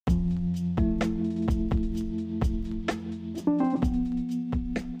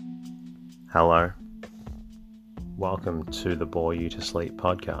Hello. Welcome to the Bore You to Sleep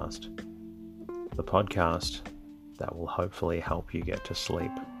podcast. The podcast that will hopefully help you get to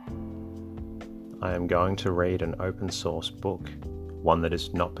sleep. I am going to read an open source book, one that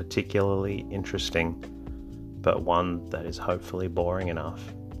is not particularly interesting, but one that is hopefully boring enough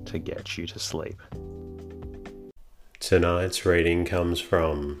to get you to sleep. Tonight's reading comes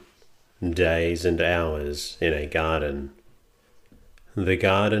from Days and Hours in a Garden. The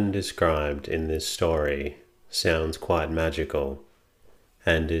garden described in this story sounds quite magical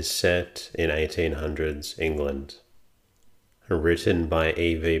and is set in 1800s England. Written by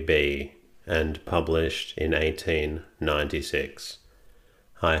E.V.B. and published in 1896.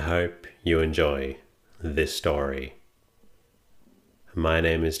 I hope you enjoy this story. My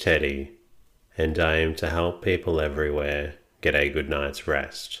name is Teddy, and I aim to help people everywhere get a good night's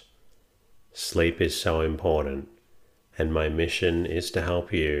rest. Sleep is so important, and my mission is to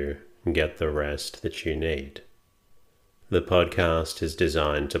help you get the rest that you need. The podcast is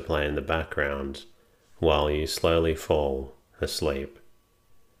designed to play in the background while you slowly fall asleep.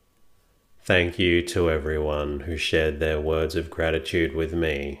 Thank you to everyone who shared their words of gratitude with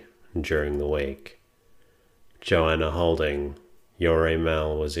me during the week. Joanna Holding, your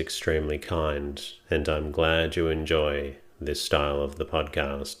email was extremely kind, and I'm glad you enjoy this style of the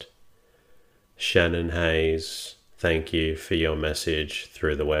podcast. Shannon Hayes, thank you for your message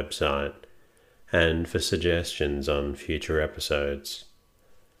through the website and for suggestions on future episodes.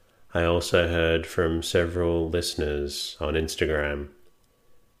 I also heard from several listeners on Instagram.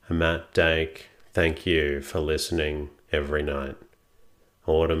 Matt Dake, thank you for listening every night.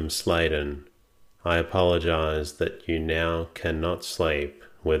 Autumn Sladen, I apologize that you now cannot sleep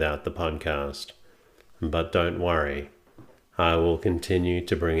without the podcast, but don't worry. I will continue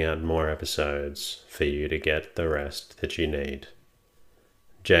to bring out more episodes for you to get the rest that you need.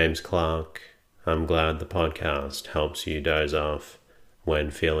 James Clark, I'm glad the podcast helps you doze off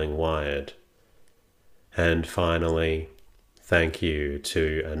when feeling wired. And finally, thank you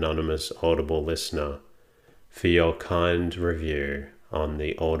to Anonymous Audible Listener for your kind review on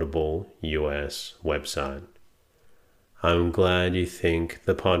the Audible US website. I'm glad you think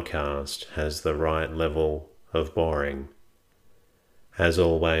the podcast has the right level of boring. As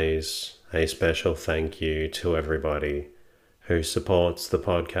always, a special thank you to everybody who supports the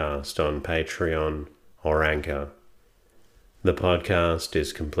podcast on Patreon or Anchor. The podcast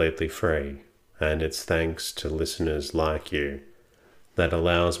is completely free, and it's thanks to listeners like you that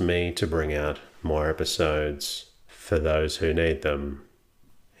allows me to bring out more episodes for those who need them.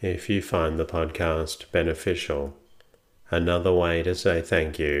 If you find the podcast beneficial, another way to say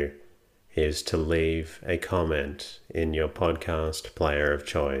thank you is to leave a comment in your podcast player of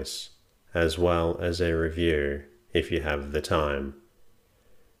choice, as well as a review if you have the time.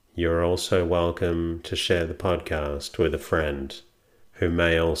 You're also welcome to share the podcast with a friend who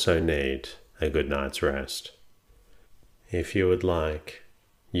may also need a good night's rest. If you would like,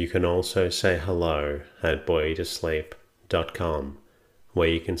 you can also say hello at boreyoutosleep.com, where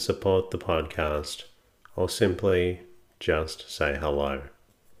you can support the podcast or simply just say hello.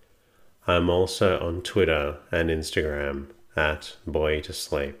 I'm also on Twitter and Instagram at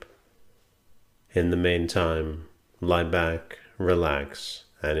boreyoutosleep. In the meantime, lie back, relax,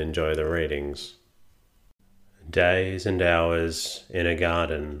 and enjoy the readings. Days and Hours in a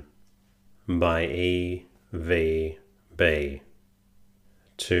Garden by E.V.B.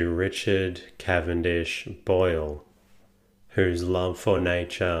 To Richard Cavendish Boyle, whose love for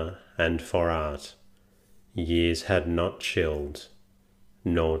nature and for art years had not chilled,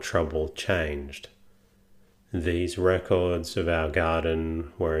 nor trouble changed. These records of our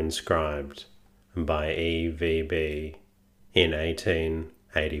garden were inscribed by E.V.B. in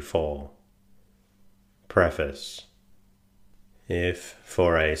 1884. Preface. If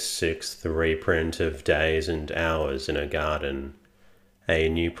for a sixth reprint of Days and Hours in a Garden, a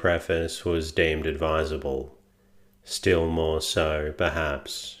new preface was deemed advisable, still more so,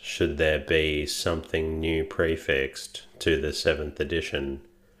 perhaps, should there be something new prefixed to the 7th edition,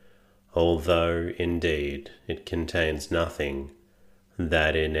 although, indeed, it contains nothing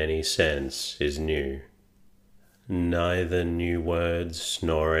that in any sense is new. Neither new words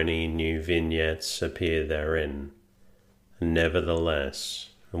nor any new vignettes appear therein. Nevertheless,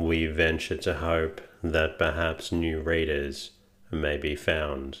 we venture to hope that perhaps new readers may be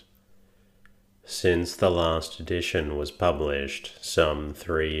found. Since the last edition was published, some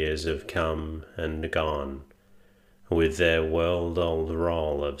 3 years have come and gone, with their world-old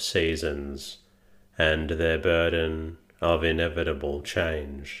roll of seasons and their burden of inevitable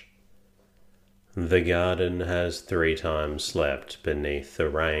change. The garden has 3 times slept beneath the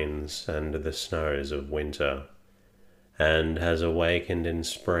rains and the snows of winter, and has awakened in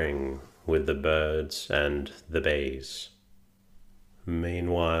spring with the birds and the bees.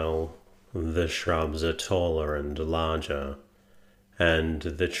 Meanwhile, the shrubs are taller and larger, and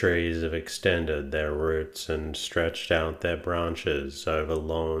the trees have extended their roots and stretched out their branches over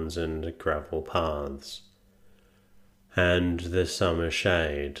lawns and gravel paths. And the summer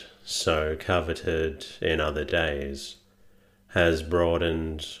shade, so coveted in other days, has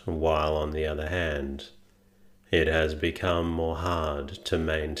broadened, while on the other hand, it has become more hard to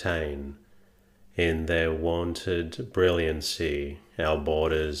maintain in their wonted brilliancy our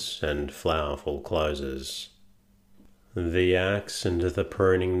borders and flowerful closes. The axe and the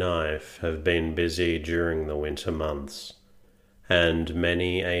pruning knife have been busy during the winter months, and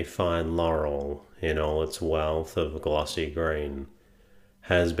many a fine laurel, in all its wealth of glossy green,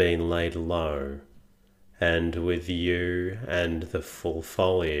 has been laid low, and with yew and the full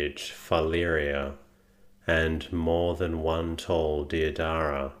foliage phaleria, and more than one tall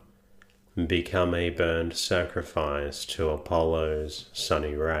deodara, become a burnt sacrifice to Apollo's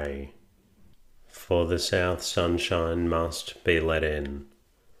sunny ray. For the south sunshine must be let in,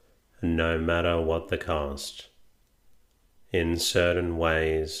 no matter what the cost. In certain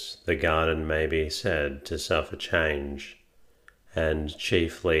ways the garden may be said to suffer change, and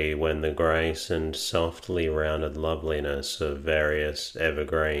chiefly when the grace and softly rounded loveliness of various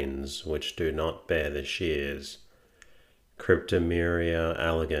evergreens which do not bear the shears, Cryptomeria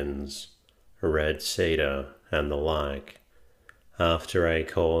elegans, red cedar, and the like, after a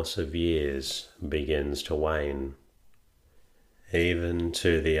course of years begins to wane. Even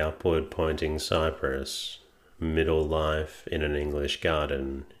to the upward pointing cypress, middle life in an English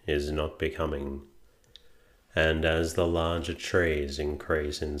garden is not becoming, and as the larger trees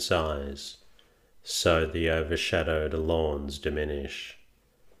increase in size, so the overshadowed lawns diminish,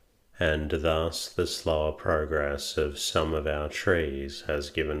 and thus the slower progress of some of our trees has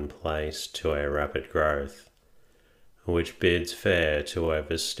given place to a rapid growth, which bids fair to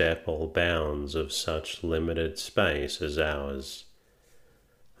overstep all bounds of such limited space as ours.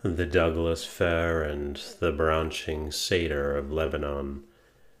 The Douglas fir and the branching cedar of Lebanon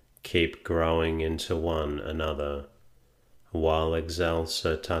keep growing into one another, while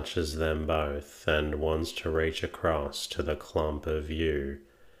Excelsa touches them both and wants to reach across to the clump of yew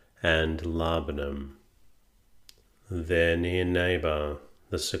and laburnum. Their near neighbour,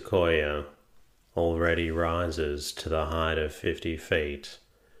 the sequoia, already rises to the height of 50 feet,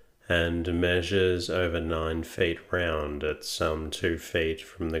 and measures over 9 feet round at some 2 feet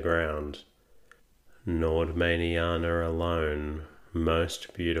from the ground. Nordmanniana alone,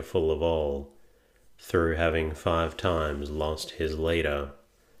 most beautiful of all, through having 5 times lost his leader,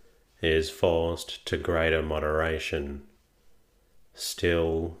 is forced to greater moderation.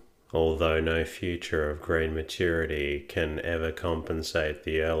 Still, although no future of green maturity can ever compensate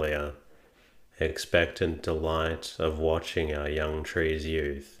the earlier, expectant delight of watching our young tree's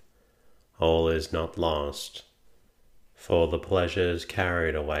youth, all is not lost, for the pleasures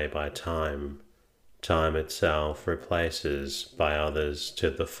carried away by time, time itself replaces by others to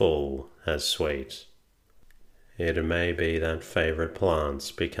the full as sweet. It may be that favourite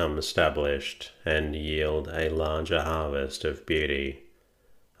plants become established and yield a larger harvest of beauty,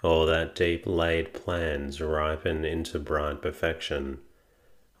 or that deep-laid plans ripen into bright perfection,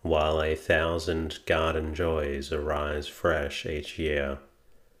 while 1,000 garden joys arise fresh each year,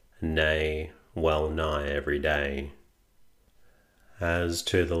 nay, well nigh every day. As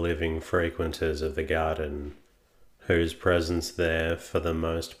to the living frequenters of the garden, whose presence there for the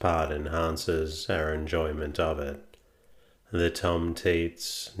most part enhances our enjoyment of it, the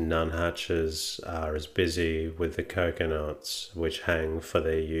tomteets, nunhatches are as busy with the coconuts which hang for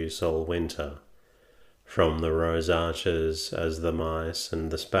their use all winter, from the rose arches as the mice and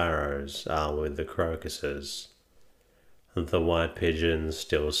the sparrows are with the crocuses. The white pigeons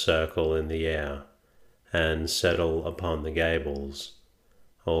still circle in the air, and settle upon the gables,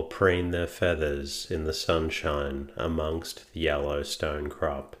 or preen their feathers in the sunshine amongst the yellow stone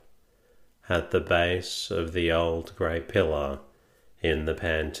crop, at the base of the old grey pillar in the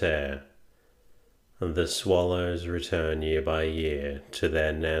parterre. The swallows return year by year to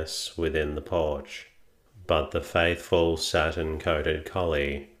their nests within the porch, but the faithful satin-coated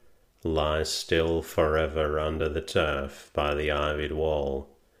collie lies still forever under the turf by the ivied wall,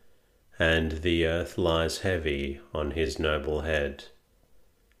 and the earth lies heavy on his noble head.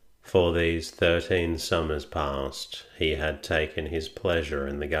 For these 13 summers past he had taken his pleasure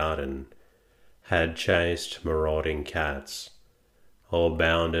in the garden, had chased marauding cats, or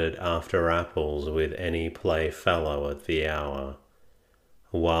bounded after apples with any playfellow at the hour,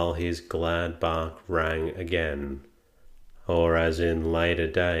 while his glad bark rang again, or as in later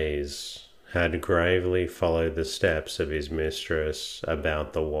days had gravely followed the steps of his mistress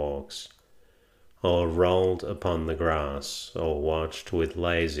about the walks, or rolled upon the grass, or watched with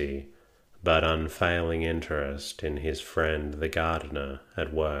lazy but unfailing interest in his friend the gardener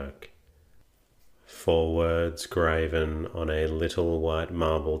at work. For words graven on a little white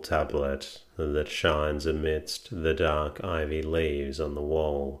marble tablet that shines amidst the dark ivy leaves on the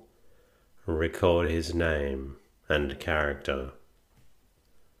wall record his name and character.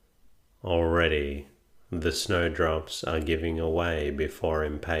 Already the snowdrops are giving away before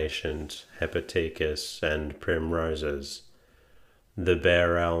impatient hepaticas and primroses. The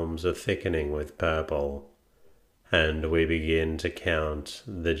bare elms are thickening with purple, and we begin to count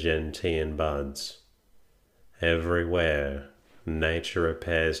the gentian buds. Everywhere nature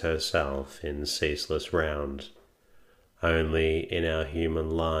repairs herself in ceaseless round. Only in our human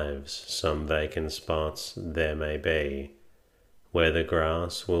lives some vacant spots there may be, where the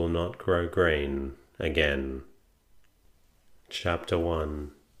grass will not grow green again. Chapter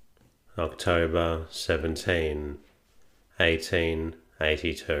 1. October 17,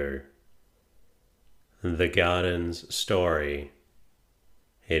 1882. The Garden's Story.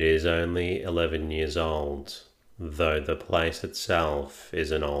 It is only 11 years old, though the place itself is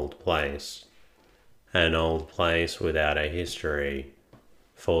an old place without a history,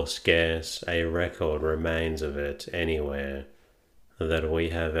 for scarce a record remains of it anywhere that we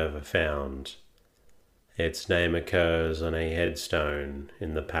have ever found. Its name occurs on a headstone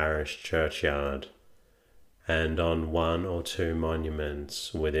in the parish churchyard, and on one or two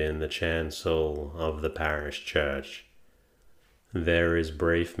monuments within the chancel of the parish church. There is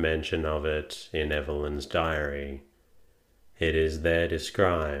brief mention of it in Evelyn's diary. It is there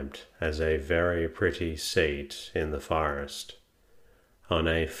described as a very pretty seat in the forest, on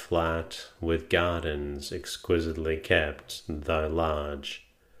a flat with gardens exquisitely kept though large,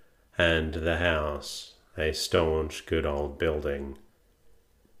 and the house a staunch good old building.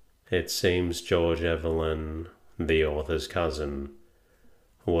 It seems George Evelyn, the author's cousin,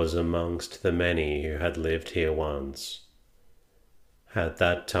 was amongst the many who had lived here once. At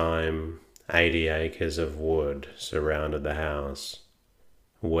that time 80 acres of wood surrounded the house,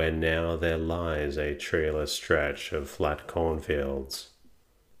 where now there lies a treeless stretch of flat cornfields.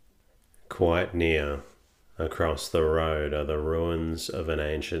 Quite near, across the road, are the ruins of an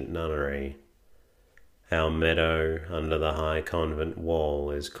ancient nunnery. Our meadow under the high convent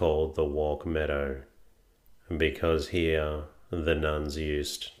wall is called the Walk Meadow, because here the nuns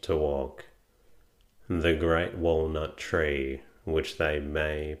used to walk. The great walnut tree, which they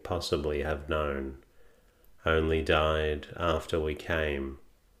may possibly have known, only died after we came.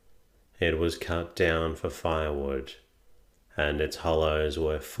 It was cut down for firewood, and its hollows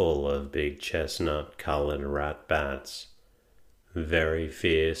were full of big chestnut-coloured rat-bats, very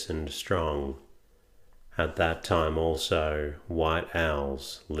fierce and strong. At that time also white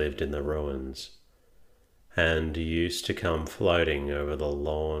owls lived in the ruins, and used to come floating over the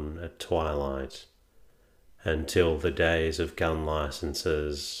lawn at twilight, until the days of gun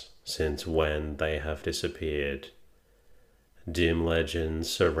licenses, since when they have disappeared. Dim legends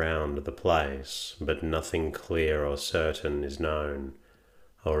surround the place, but nothing clear or certain is known,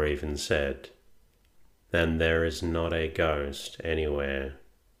 or even said, and there is not a ghost anywhere.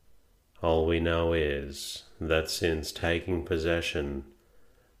 All we know is that since taking possession,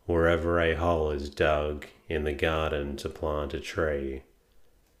 wherever a hole is dug in the garden to plant a tree,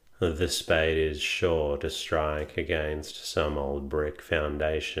 the spade is sure to strike against some old brick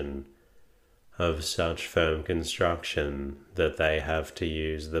foundation of such firm construction that they have to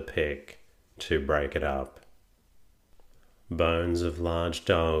use the pick to break it up. Bones of large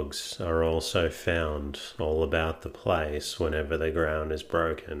dogs are also found all about the place whenever the ground is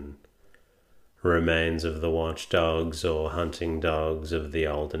broken. Remains of the watchdogs or hunting dogs of the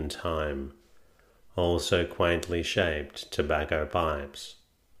olden time, also quaintly shaped tobacco pipes.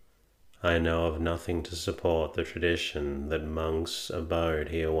 I know of nothing to support the tradition that monks abode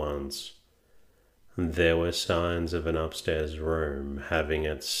here once. There were signs of an upstairs room having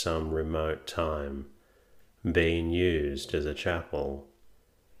at some remote time been used as a chapel,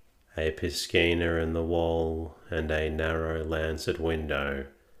 a piscina in the wall and a narrow lancet window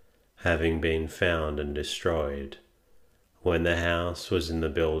having been found and destroyed when the house was in the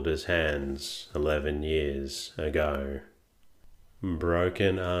builder's hands 11 years ago.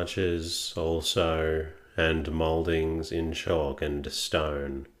 Broken arches also, and mouldings in chalk and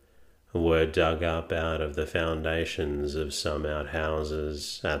stone, were dug up out of the foundations of some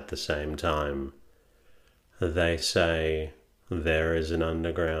outhouses at the same time. They say there is an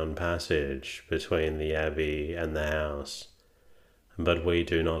underground passage between the abbey and the house, but we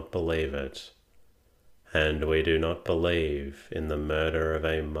do not believe it, and we do not believe in the murder of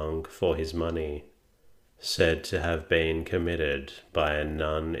a monk for his money, said to have been committed by a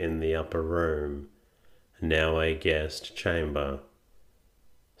nun in the upper room, now a guest chamber.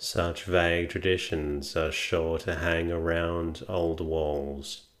 Such vague traditions are sure to hang around old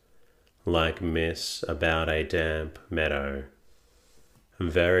walls, like mists about a damp meadow.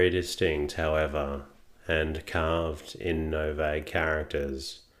 Very distinct, however, and carved in no vague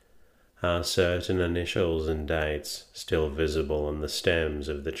characters, are certain initials and dates still visible on the stems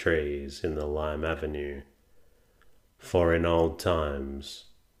of the trees in the lime avenue. For in old times,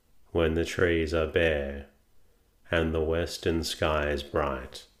 when the trees are bare and the western sky is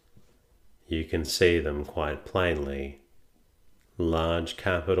bright, you can see them quite plainly. Large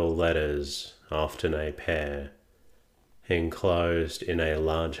capital letters, often a pair, enclosed in a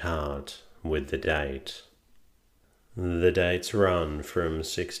large heart with the date. The dates run from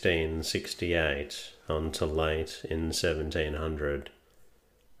 1668 on to late in 1700.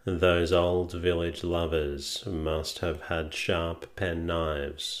 Those old village lovers must have had sharp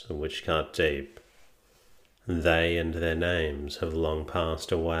penknives which cut deep. They and their names have long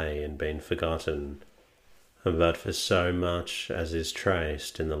passed away and been forgotten, but for so much as is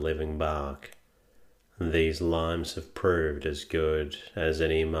traced in the living bark, these limes have proved as good as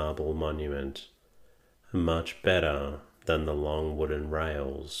any marble monument, much better than the long wooden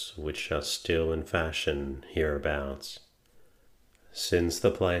rails which are still in fashion hereabouts. Since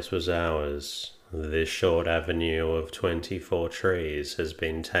the place was ours, this short avenue of 24 trees has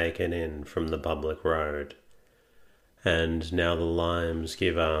been taken in from the public road, and now the limes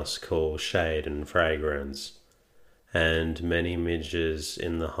give us cool shade and fragrance, and many midges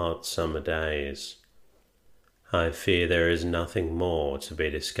in the hot summer days. I fear there is nothing more to be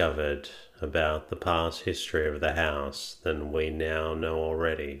discovered about the past history of the house than we now know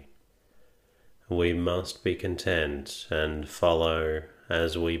already. We must be content and follow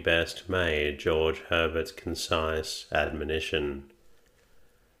as we best may George Herbert's concise admonition.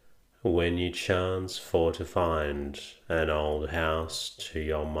 When you chance for to find an old house to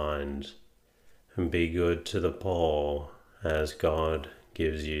your mind, be good to the poor as God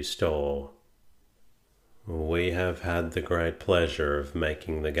gives you store. We have had the great pleasure of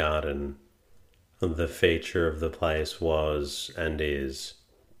making the garden. The feature of the place was, and is,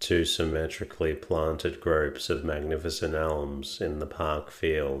 two symmetrically planted groups of magnificent elms in the park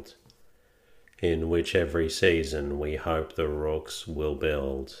field, in which every season we hope the rooks will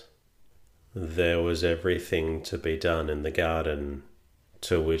build. There was everything to be done in the garden,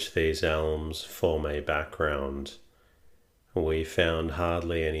 to which these elms form a background. We found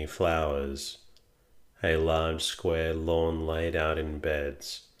hardly any flowers, a large square lawn laid out in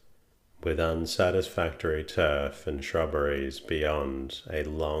beds, with unsatisfactory turf and shrubberies beyond a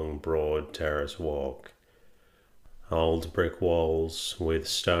long broad terrace walk, old brick walls with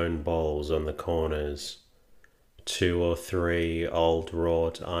stone bowls on the corners, 2 or 3 old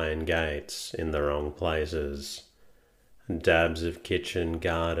wrought iron gates in the wrong places, dabs of kitchen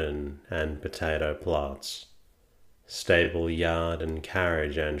garden and potato plots, stable yard and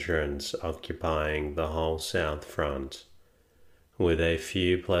carriage entrance occupying the whole south front, with a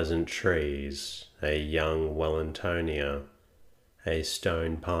few pleasant trees, a young Wellingtonia, a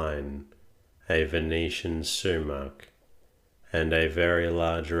stone pine, a Venetian sumac, and a very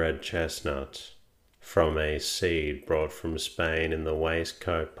large red chestnut, from a seed brought from Spain in the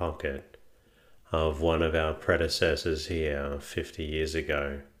waistcoat pocket of one of our predecessors here 50 years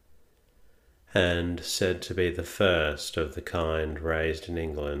ago, and said to be the first of the kind raised in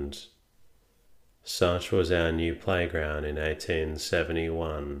England. Such was our new playground in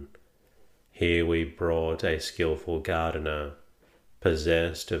 1871. Here we brought a skilful gardener,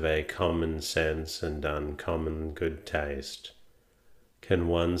 possessed of a common sense and uncommon good taste. Can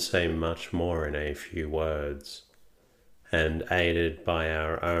one say much more in a few words? And aided by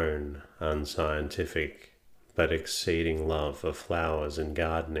our own unscientific but exceeding love of flowers and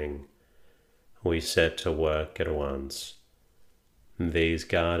gardening, we set to work at once. These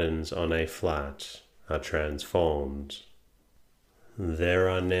gardens on a flat are transformed. There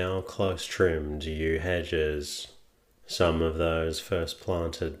are now close-trimmed yew hedges, some of those first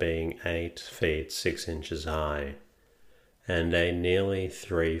planted being 8 feet 6 inches high, and a nearly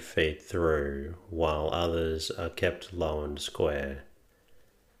 3 feet through, while others are kept low and square.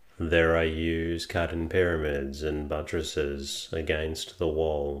 There are yews cut in pyramids and buttresses against the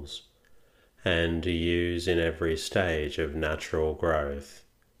walls, and yews in every stage of natural growth.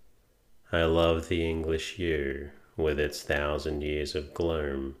 I love the English yew, with its 1,000 years of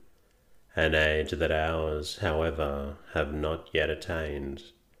gloom, an age that ours, however, have not yet attained.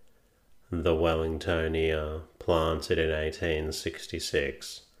 The Wellingtonia, planted in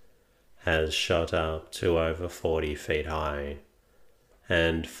 1866, has shot up to over 40 feet high,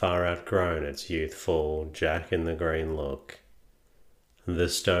 and far outgrown its youthful Jack-in-the-Green look. The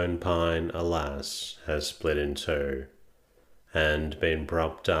stone pine, alas, has split in two, and been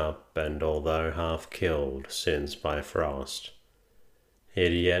propped up, and although half killed since by frost,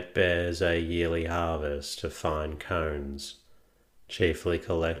 it yet bears a yearly harvest of fine cones, chiefly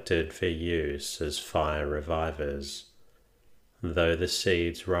collected for use as fire revivers, though the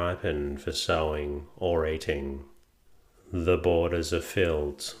seeds ripen for sowing or eating. The borders are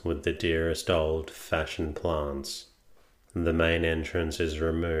filled with the dearest old-fashioned plants. The main entrance is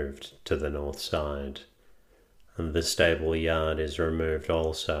removed to the north side. The stable yard is removed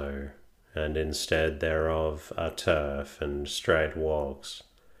also, and instead thereof are turf and straight walks,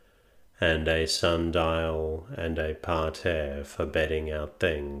 and a sundial and a parterre for bedding out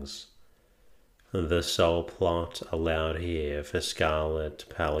things. The sole plot allowed here for scarlet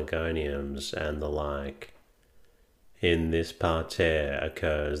pelargoniums and the like. In this parterre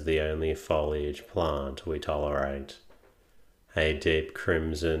occurs the only foliage plant we tolerate, a deep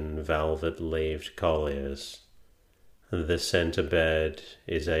crimson velvet-leaved coleus. The centre bed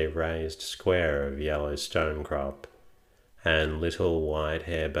is a raised square of yellow stonecrop, and little white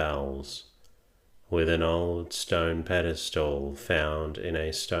harebells, with an old stone pedestal found in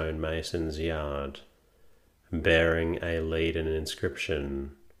a stonemason's yard, bearing a leaden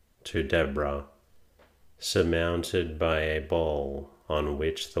inscription, "To Deborah," surmounted by a ball on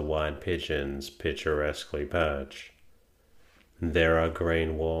which the white pigeons picturesquely perch. There are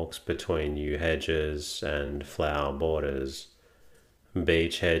green walks between yew hedges and flower borders,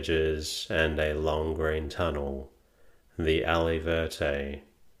 beech hedges, and a long green tunnel, the Allée Verte,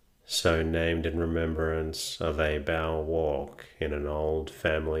 so named in remembrance of a bower walk in an old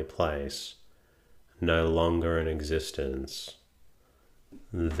family place, no longer in existence.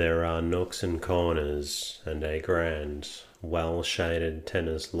 There are nooks and corners, and a grand, well-shaded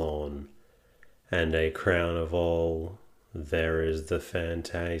tennis lawn, and a crown of all, there is the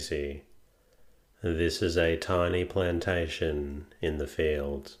Fantaisie. This is a tiny plantation in the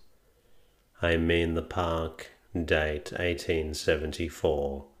field. I mean the park, date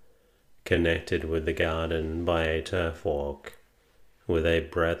 1874, connected with the garden by a turf walk, with a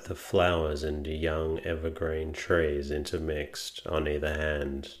breadth of flowers and young evergreen trees intermixed on either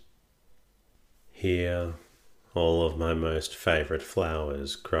hand. Here, all of my most favourite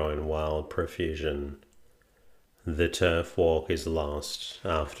flowers grow in wild profusion. The turf walk is lost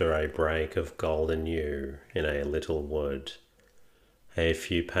after a break of golden yew in a little wood, a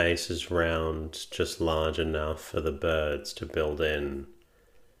few paces round, just large enough for the birds to build in,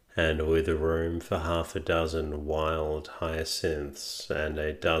 and with room for 6 wild hyacinths and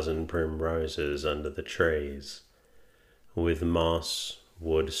 12 primroses under the trees, with moss,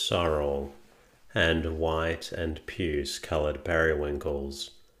 wood sorrel, and white and puce-coloured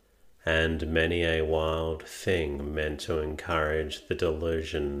periwinkles, and many a wild thing meant to encourage the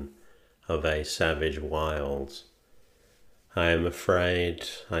delusion of a savage wild. I am afraid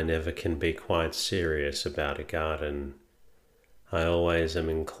I never can be quite serious about a garden. I always am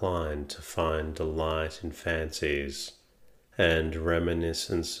inclined to find delight in fancies and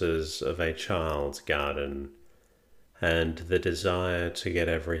reminiscences of a child's garden, and the desire to get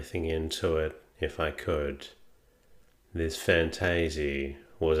everything into it if I could. This Fantaisie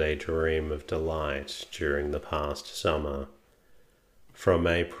was a dream of delight during the past summer. From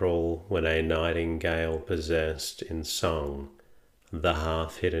April, when a nightingale possessed in song the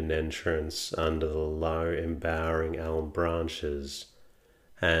half-hidden entrance under the low embowering elm branches,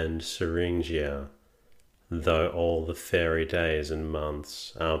 and syringia, though all the fairy days and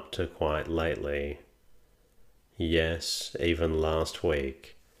months up to quite lately. Yes, even last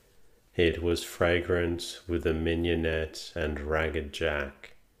week, it was fragrant with the mignonette and ragged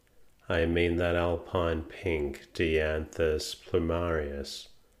jack. I mean that alpine pink Dianthus plumarius,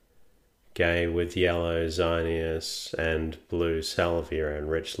 gay with yellow zinnias and blue salvia and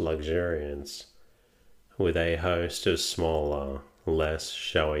rich luxuriance, with a host of smaller, less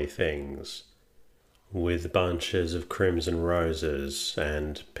showy things, with bunches of crimson roses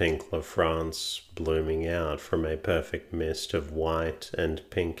and pink La France blooming out from a perfect mist of white and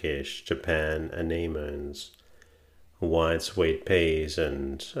pinkish Japan anemones, white sweet peas,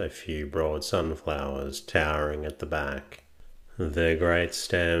 and a few broad sunflowers towering at the back. their great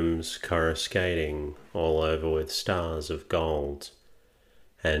stems coruscating all over with stars of gold,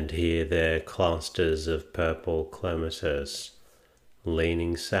 and here their clusters of purple clematis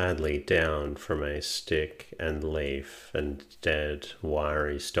leaning sadly down from a stick and leaf and dead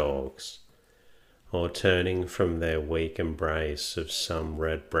wiry stalks, or turning from their weak embrace of some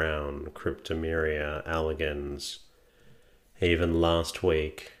red-brown Cryptomeria elegans. Even last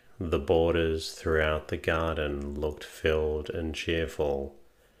week the borders throughout the garden looked filled and cheerful,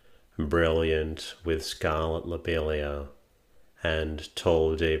 brilliant with scarlet lobelia, and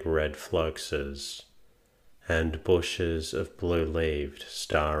tall deep red phloxes, and bushes of blue-leaved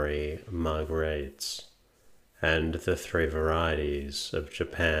starry marguerites, and the three varieties of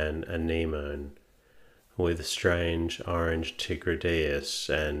Japan anemone, with strange orange tigridius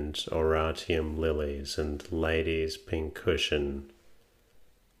and oratium lilies and ladies' pink cushion.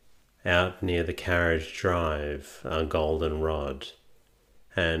 Out near the carriage drive are goldenrod,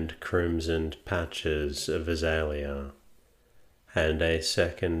 and crimsoned patches of azalea, and a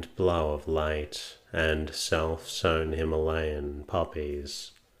second blow of late and self-sown Himalayan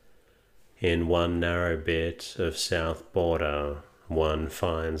poppies. In one narrow bit of south border one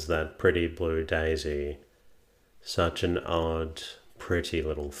finds that pretty blue daisy, such an odd, pretty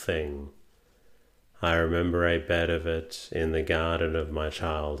little thing. I remember a bed of it in the garden of my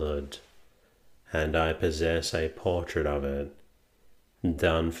childhood, and I possess a portrait of it,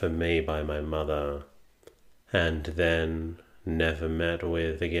 done for me by my mother, and then never met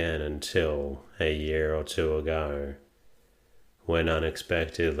with again until a year or two ago, when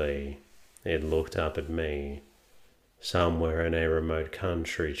unexpectedly it looked up at me, somewhere in a remote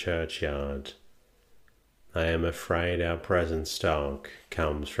country churchyard. I am afraid our present stock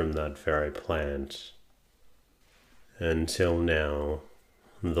comes from that very plant. Until now,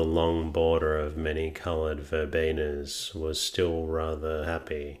 the long border of many-coloured verbenas was still rather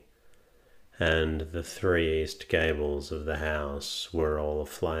happy, and the three east gables of the house were all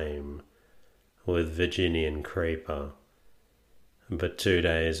aflame with Virginian creeper. But 2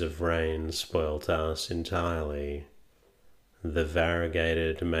 days of rain spoilt us entirely. The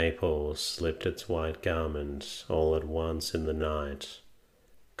variegated maple slipped its white garment all at once in the night,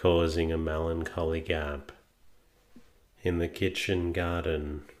 causing a melancholy gap. In the kitchen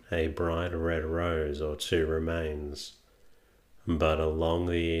garden a bright red rose or two remains, but along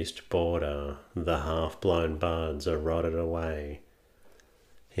the east border the half-blown buds are rotted away.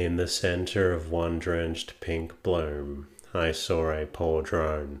 In the centre of one drenched pink bloom I saw a poor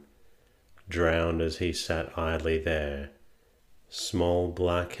drone, drowned as he sat idly there. Small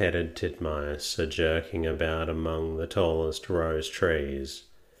black-headed titmice are jerking about among the tallest rose trees.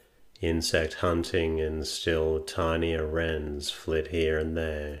 Insect hunting and still tinier wrens flit here and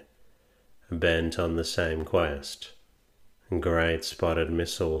there, bent on the same quest. Great spotted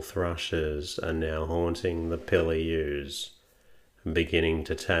missel thrushes are now haunting the pilly yews, beginning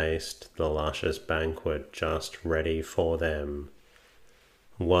to taste the luscious banquet just ready for them.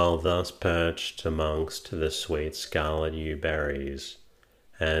 While thus perched amongst the sweet scarlet yew berries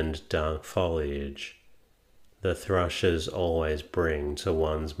and dark foliage, the thrushes always bring to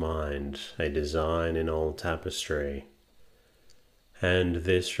one's mind a design in old tapestry. And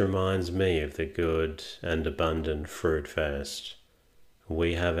this reminds me of the good and abundant fruit fest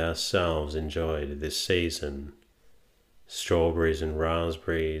we have ourselves enjoyed this season. Strawberries and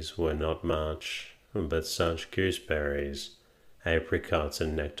raspberries were not much, but such gooseberries, apricots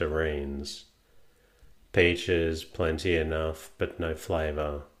and nectarines. Peaches plenty enough, but no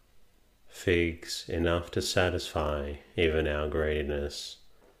flavour. Figs enough to satisfy even our greediness,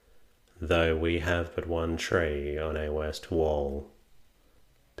 though we have but one tree on a west wall.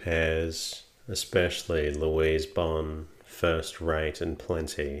 Pears, especially Louise Bon, first rate and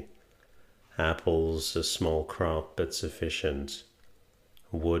plenty. Apples a small crop but sufficient.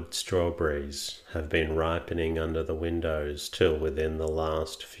 Wood strawberries have been ripening under the windows till within the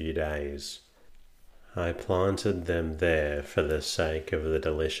last few days. I planted them there for the sake of the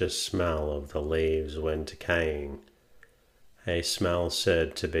delicious smell of the leaves when decaying, a smell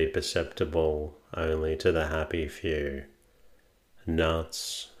said to be perceptible only to the happy few.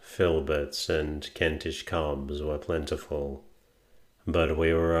 Nuts, filberts, and Kentish cobs were plentiful, but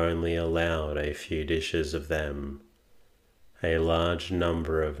we were only allowed a few dishes of them. A large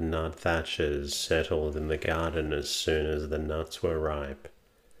number of nut thatchers settled in the garden as soon as the nuts were ripe.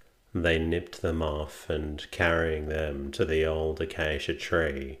 They nipped them off, and carrying them to the old acacia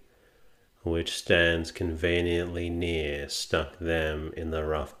tree, which stands conveniently near, stuck them in the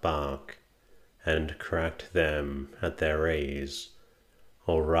rough bark, and cracked them at their ease,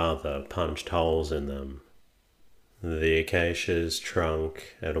 or rather punched holes in them. The acacia's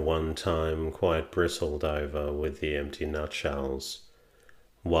trunk at one time quite bristled over with the empty nutshells,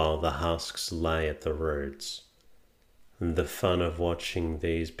 while the husks lay at the roots. The fun of watching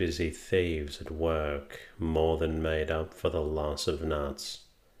these busy thieves at work more than made up for the loss of nuts.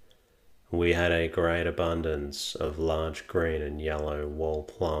 We had a great abundance of large green and yellow wall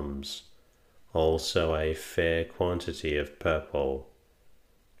plums, also a fair quantity of purple.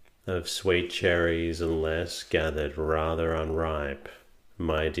 Of sweet cherries and less gathered rather unripe.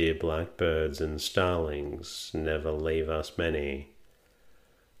 My dear blackbirds and starlings never leave us many.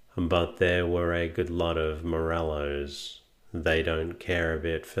 But there were a good lot of morellos. They don't care a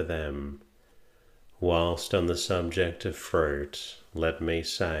bit for them. Whilst on the subject of fruit, let me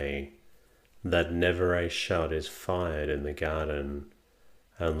say that never a shot is fired in the garden,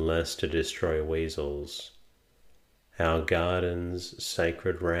 unless to destroy weasels. Our garden's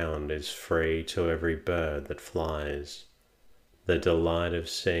sacred round is free to every bird that flies. The delight of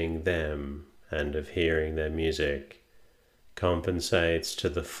seeing them and of hearing their music compensates to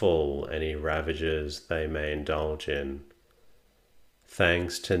the full any ravages they may indulge in.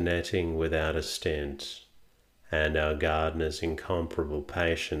 Thanks to netting without a stint, and our gardener's incomparable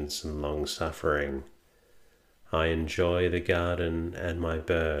patience and long-suffering, I enjoy the garden and my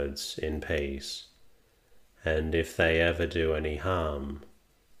birds in peace, and if they ever do any harm,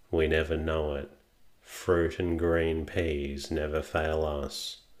 we never know it. Fruit and green peas never fail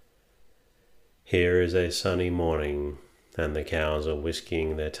us. Here is a sunny morning, and the cows are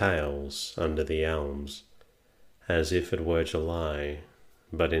whisking their tails under the elms, as if it were July,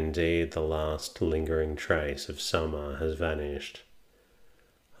 but indeed the last lingering trace of summer has vanished.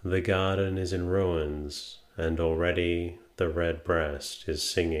 The garden is in ruins, and already the redbreast is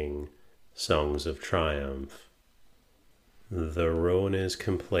singing songs of triumph. The ruin is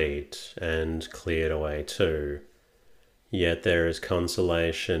complete and cleared away too, yet there is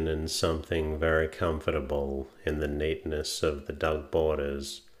consolation and something very comfortable in the neatness of the dug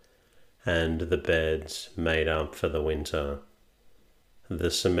borders, and the beds made up for the winter. The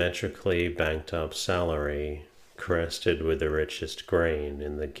symmetrically banked up celery, crested with the richest green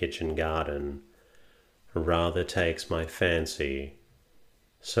in the kitchen garden, rather takes my fancy.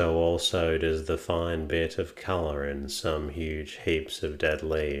 So also does the fine bit of colour in some huge heaps of dead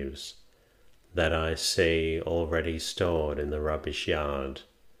leaves that I see already stored in the rubbish yard.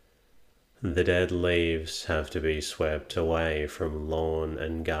 The dead leaves have to be swept away from lawn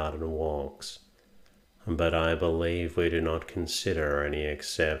and garden walks, but I believe we do not consider any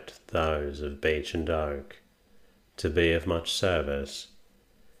except those of beech and oak to be of much service.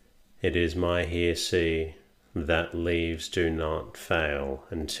 It is my heresy that leaves do not fail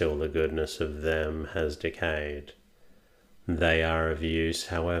until the goodness of them has decayed. They are of use,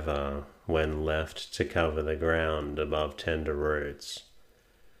 however, when left to cover the ground above tender roots.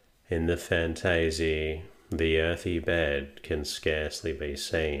 In the Fantasie, the earthy bed can scarcely be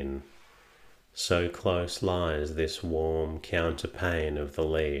seen, so close lies this warm counterpane of the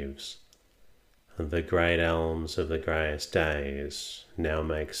leaves. The great elms of the greyest days now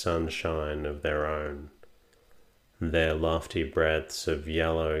make sunshine of their own. Their lofty breadths of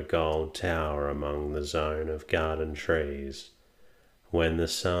yellow gold tower among the zone of garden trees, when the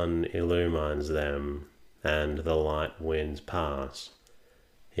sun illumines them and the light winds pass.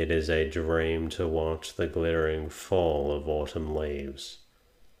 It is a dream to watch the glittering fall of autumn leaves.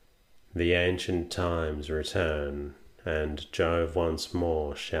 The ancient times return, and Jove once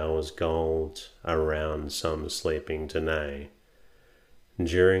more showers gold around some sleeping Danae.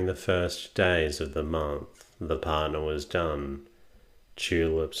 During the first days of the month, the partner was done,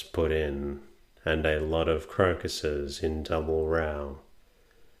 tulips put in, and a lot of crocuses in double row.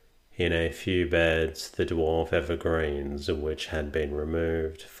 In a few beds the dwarf evergreens, which had been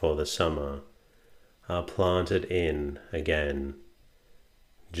removed for the summer, are planted in again,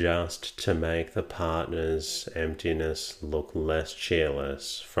 just to make the partner's emptiness look less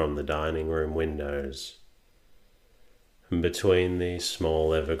cheerless from the dining-room windows. Between these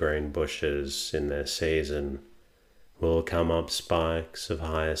small evergreen bushes in their season will come up spikes of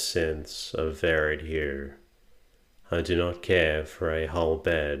hyacinths of varied hue. I do not care for a whole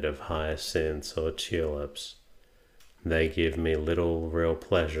bed of hyacinths or tulips. They give me little real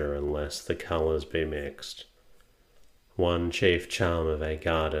pleasure unless the colours be mixed. One chief charm of a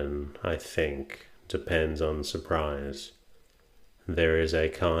garden, I think, depends on surprise. There is a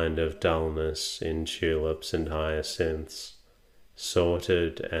kind of dullness in tulips and hyacinths,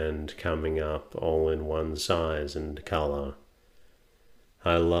 sorted and coming up all in one size and colour.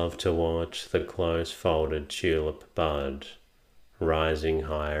 I love to watch the close-folded tulip bud, rising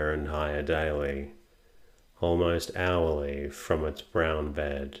higher and higher daily, almost hourly from its brown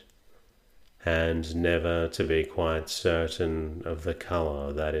bed, and never to be quite certain of the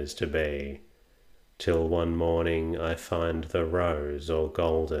colour that is to be, till one morning I find the rose or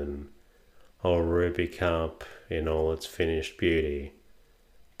golden or ruby cup in all its finished beauty,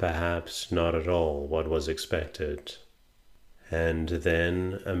 perhaps not at all what was expected. And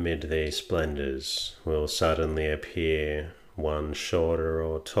then amid these splendours will suddenly appear one shorter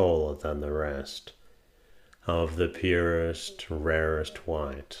or taller than the rest, of the purest, rarest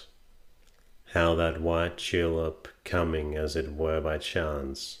white. How that white tulip, coming as it were by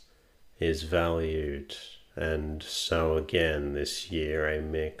chance, is valued, and so again this year a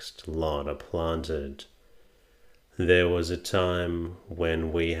mixed lot are planted. There was a time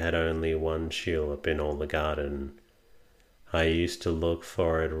when we had only one tulip in all the garden. I used to look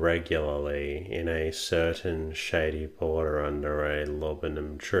for it regularly in a certain shady border under a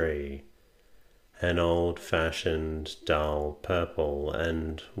laburnum tree, an old-fashioned dull purple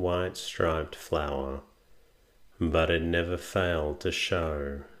and white striped flower, but it never failed to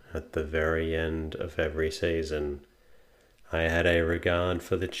show at the very end of every season. I had a regard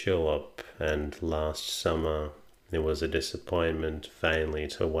for the tulip, and last summer it was a disappointment vainly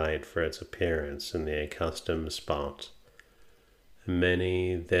to wait for its appearance in the accustomed spot.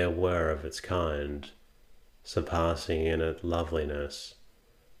 Many there were of its kind, surpassing in it loveliness,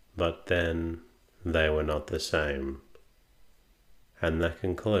 but then they were not the same. And that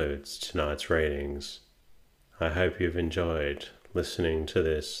concludes tonight's readings. I hope you've enjoyed listening to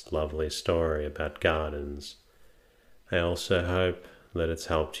this lovely story about gardens. I also hope that it's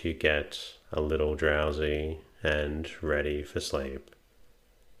helped you get a little drowsy and ready for sleep.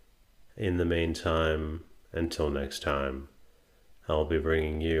 In the meantime, until next time, I'll be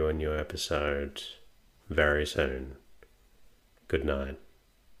bringing you a new episode very soon. Good night.